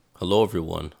Hello,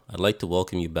 everyone. I'd like to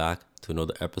welcome you back to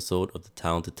another episode of the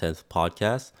Talented 10th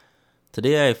podcast.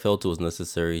 Today, I felt it was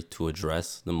necessary to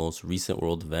address the most recent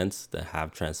world events that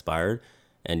have transpired.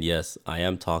 And yes, I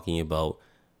am talking about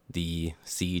the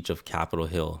siege of Capitol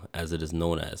Hill, as it is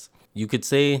known as. You could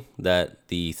say that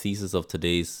the thesis of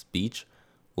today's speech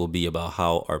will be about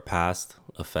how our past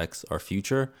affects our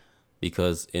future,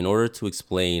 because in order to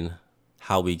explain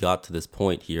how we got to this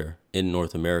point here in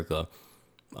North America,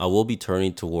 I will be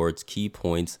turning towards key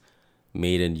points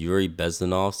made in Yuri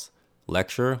Bezmenov's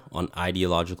lecture on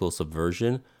ideological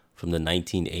subversion from the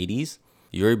 1980s.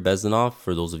 Yuri Bezmenov,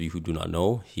 for those of you who do not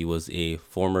know, he was a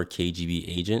former KGB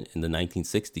agent in the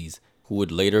 1960s who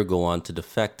would later go on to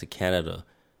defect to Canada.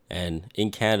 And in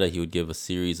Canada, he would give a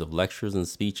series of lectures and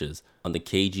speeches on the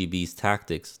KGB's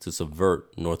tactics to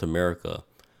subvert North America.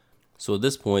 So at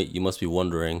this point, you must be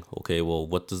wondering, okay, well,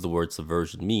 what does the word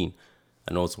subversion mean?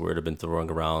 I know it's a word I've been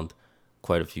throwing around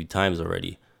quite a few times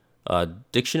already.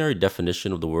 Dictionary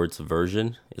definition of the word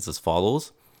subversion is as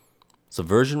follows.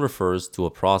 Subversion refers to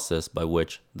a process by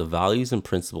which the values and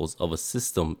principles of a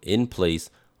system in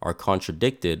place are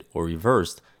contradicted or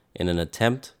reversed in an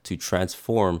attempt to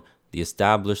transform the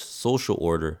established social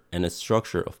order and its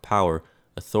structure of power,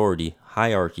 authority,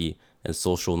 hierarchy, and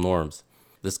social norms.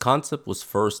 This concept was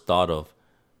first thought of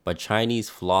by Chinese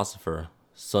philosopher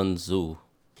Sun Tzu.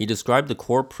 He described the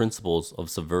core principles of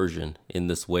subversion in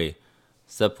this way.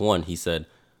 Step 1, he said,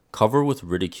 cover with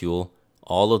ridicule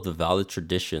all of the valid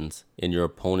traditions in your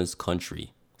opponent's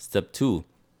country. Step 2,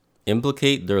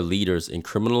 implicate their leaders in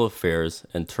criminal affairs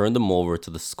and turn them over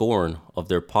to the scorn of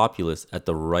their populace at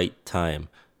the right time.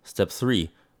 Step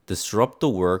 3, disrupt the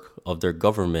work of their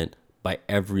government by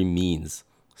every means.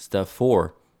 Step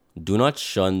 4, do not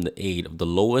shun the aid of the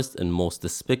lowest and most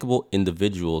despicable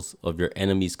individuals of your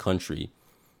enemy's country.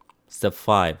 Step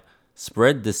 5,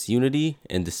 spread disunity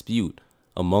and dispute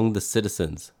among the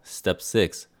citizens. Step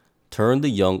 6, turn the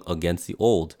young against the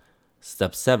old.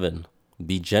 Step 7,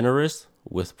 be generous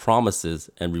with promises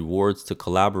and rewards to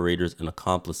collaborators and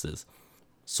accomplices.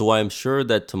 So I am sure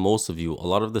that to most of you, a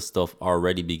lot of this stuff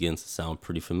already begins to sound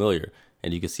pretty familiar.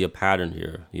 And you can see a pattern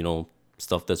here,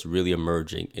 stuff that's really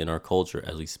emerging in our culture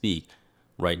as we speak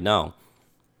right now.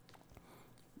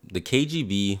 The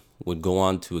KGB would go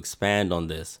on to expand on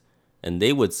this, and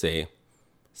they would say,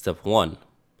 Step 1,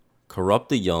 corrupt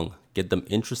the young, get them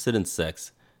interested in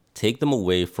sex, take them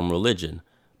away from religion,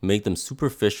 make them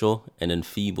superficial and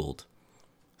enfeebled.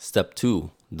 Step 2,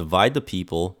 divide the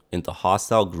people into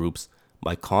hostile groups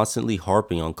by constantly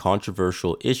harping on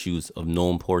controversial issues of no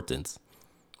importance.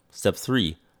 Step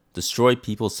 3, destroy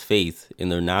people's faith in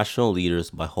their national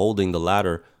leaders by holding the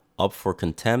latter up for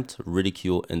contempt,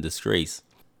 ridicule, and disgrace.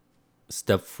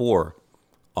 Step 4,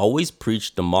 always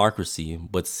preach democracy,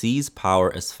 but seize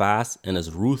power as fast and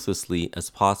as ruthlessly as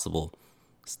possible.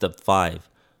 Step 5,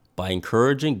 by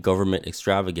encouraging government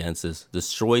extravagances,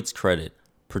 destroy its credit,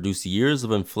 produce years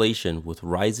of inflation with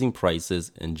rising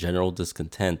prices and general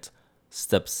discontent.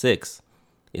 Step 6,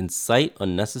 incite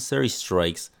unnecessary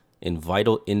strikes in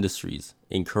vital industries,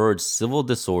 encourage civil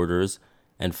disorders,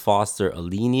 and foster a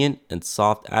lenient and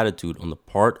soft attitude on the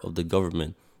part of the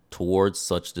government towards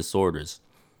such disorders.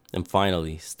 And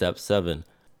finally, Step 7,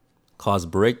 cause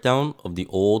breakdown of the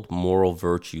old moral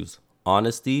virtues,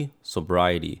 honesty,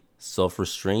 sobriety,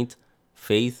 self-restraint,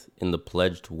 faith in the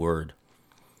pledged word.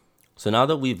 So now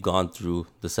that we've gone through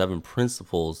the 7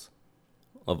 principles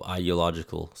of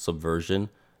ideological subversion,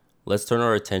 let's turn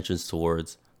our attentions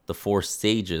towards the 4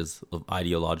 stages of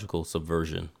ideological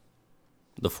subversion.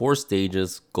 The 4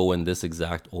 stages go in this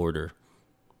exact order.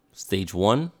 Stage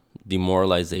 1,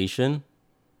 demoralization.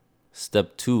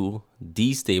 Step 2,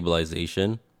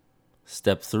 destabilization.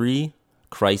 Step 3,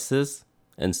 crisis.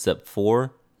 And step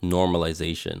 4,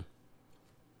 normalization.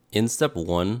 In step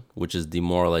 1, which is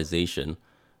demoralization,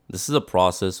 this is a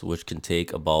process which can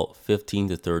take about 15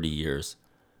 to 30 years,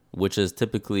 which is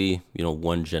typically,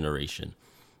 one generation.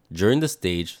 During this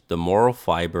stage, the moral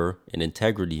fiber and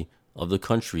integrity of the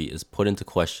country is put into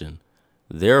question,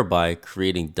 thereby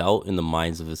creating doubt in the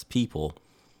minds of its people.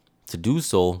 To do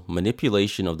so,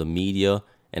 manipulation of the media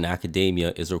and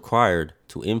academia is required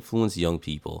to influence young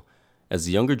people. As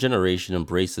the younger generation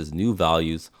embraces new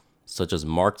values such as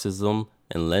Marxism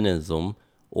and Leninism,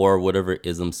 or whatever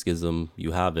ism schism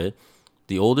you have it,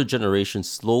 the older generation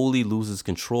slowly loses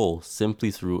control simply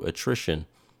through attrition.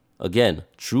 Again,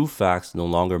 true facts no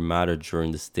longer matter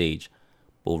during this stage,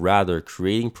 but rather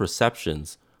creating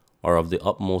perceptions are of the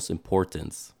utmost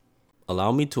importance.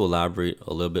 Allow me to elaborate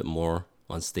a little bit more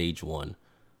on stage 1,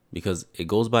 because it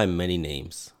goes by many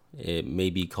names. It may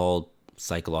be called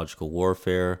psychological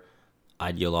warfare,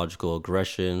 ideological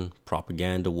aggression,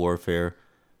 propaganda warfare.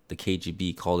 The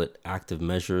KGB called it active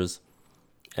measures.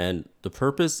 And the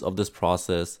purpose of this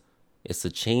process is to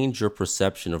change your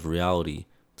perception of reality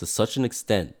to such an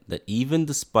extent that even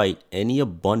despite any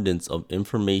abundance of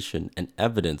information and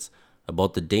evidence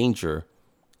about the danger,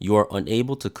 you are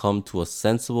unable to come to a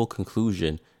sensible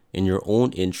conclusion in your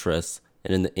own interests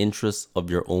and in the interests of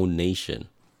your own nation.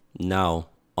 Now,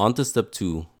 on to step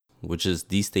 2, which is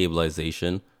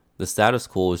destabilization. The status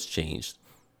quo is changed.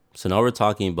 So now we're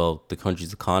talking about the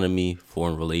country's economy,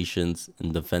 foreign relations,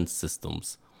 and defense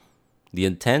systems. The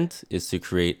intent is to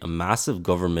create a massive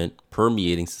government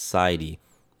permeating society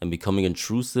and becoming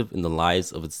intrusive in the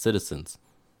lives of its citizens.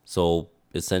 So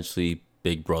essentially,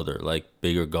 Big Brother, like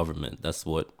bigger government. That's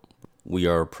what we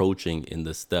are approaching in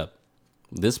this step.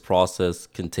 This process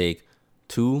can take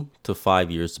 2 to 5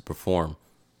 years to perform.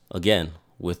 Again,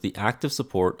 with the active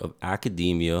support of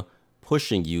academia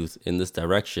pushing youth in this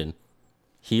direction.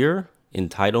 Here,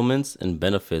 entitlements and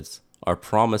benefits are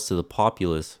promised to the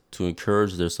populace to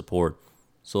encourage their support.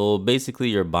 So basically,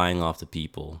 you're buying off the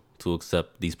people to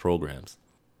accept these programs.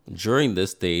 During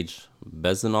this stage,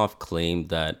 Bezmenov claimed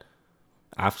that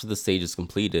after the stage is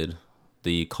completed,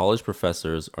 the college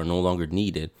professors are no longer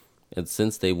needed, and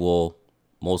since they will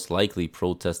most likely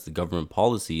protest the government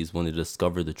policies when they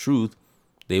discover the truth,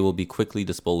 they will be quickly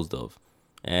disposed of.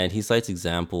 And he cites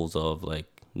examples of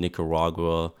like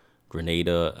Nicaragua,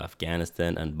 Grenada,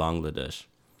 Afghanistan, and Bangladesh.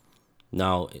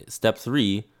 Now, step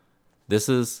 3, this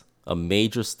is a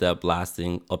major step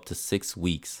lasting up to 6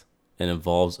 weeks and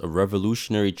involves a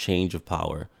revolutionary change of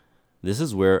power. This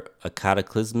is where a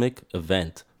cataclysmic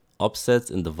event upsets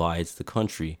and divides the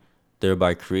country,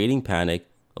 thereby creating panic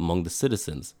among the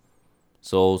citizens.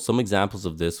 So some examples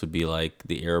of this would be like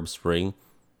the Arab Spring,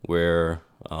 where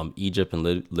Egypt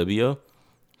and Libya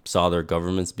saw their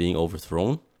governments being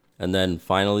overthrown. And then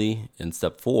finally, in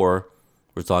step 4,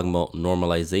 we're talking about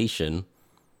normalization.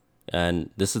 And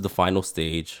this is the final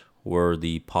stage where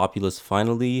the populace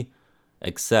finally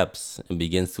accepts and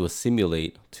begins to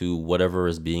assimilate to whatever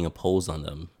is being imposed on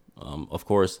them. Of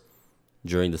course,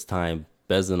 during this time,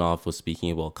 Bezmenov was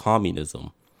speaking about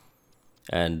communism,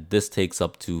 and this takes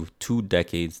up to 2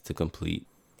 decades to complete.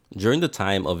 During the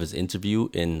time of his interview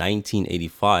in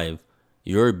 1985,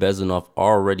 Yuri Bezmenov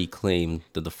already claimed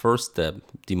that the first step,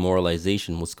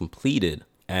 demoralization, was completed.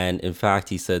 And in fact,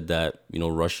 he said that,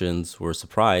 Russians were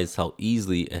surprised how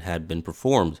easily it had been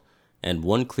performed. And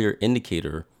one clear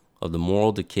indicator of the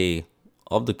moral decay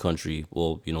of the country,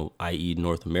 i.e.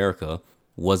 North America,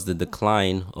 was the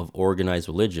decline of organized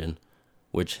religion,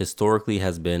 which historically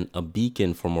has been a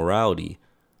beacon for morality.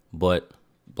 But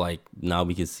now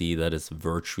we can see that it's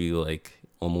virtually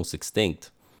almost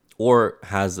extinct, or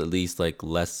has at least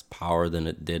less power than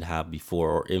it did have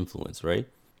before, or influence, right?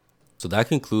 So that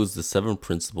concludes the 7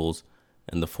 principles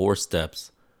and the 4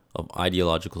 steps of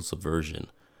ideological subversion.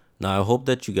 Now, I hope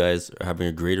that you guys are having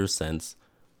a greater sense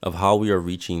of how we are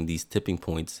reaching these tipping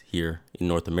points here in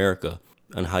North America,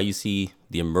 and how you see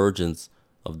the emergence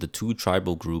of the 2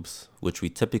 tribal groups, which we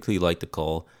typically like to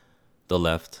call the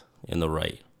left and the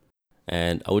right.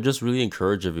 And I would just really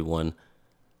encourage everyone,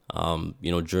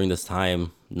 during this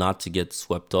time, not to get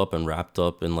swept up and wrapped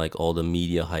up in all the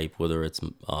media hype, whether it's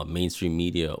mainstream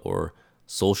media or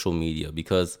social media,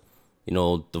 because,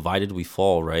 divided we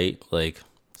fall, right?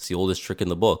 It's the oldest trick in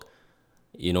the book.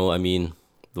 The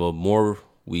more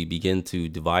we begin to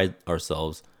divide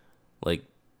ourselves,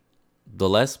 the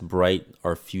less bright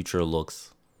our future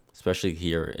looks, especially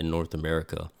here in North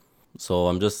America. So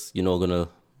I'm just, gonna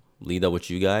leave that with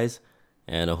you guys.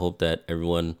 And I hope that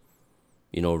everyone,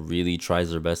 really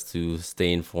tries their best to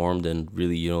stay informed and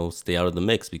really, stay out of the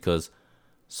mix, because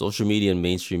social media and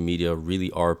mainstream media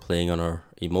really are playing on our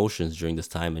emotions during this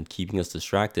time and keeping us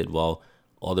distracted while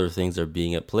other things are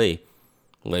being at play.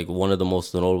 One of the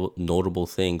most notable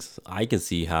things I can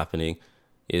see happening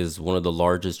is one of the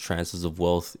largest transfers of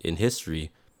wealth in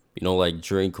history.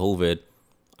 During COVID,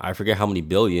 I forget how many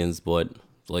billions, but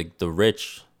the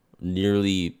rich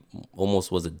nearly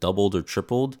almost, was it doubled or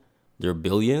tripled their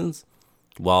billions,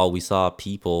 while we saw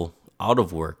people out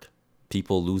of work,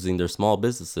 people losing their small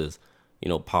businesses,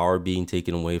 power being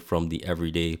taken away from the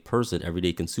everyday person,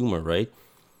 everyday consumer, right?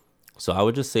 So I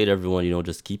would just say to everyone,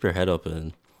 just keep your head up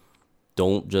and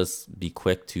don't just be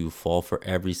quick to fall for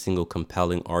every single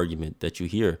compelling argument that you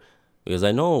hear. Because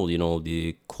I know,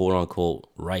 the quote unquote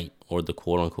right or the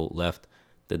quote unquote left,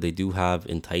 that they do have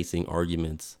enticing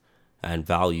arguments and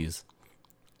values,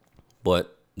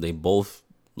 but they both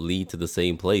lead to the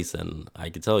same place. And I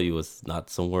can tell you it's not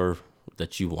somewhere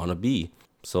that you want to be.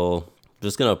 So I'm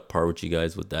just going to part with you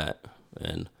guys with that.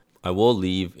 And I will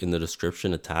leave in the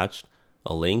description attached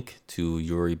a link to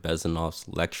Yuri Bezanov's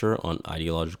lecture on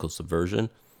ideological subversion.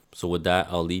 So with that,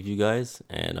 I'll leave you guys,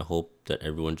 and I hope that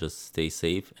everyone just stays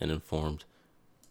safe and informed.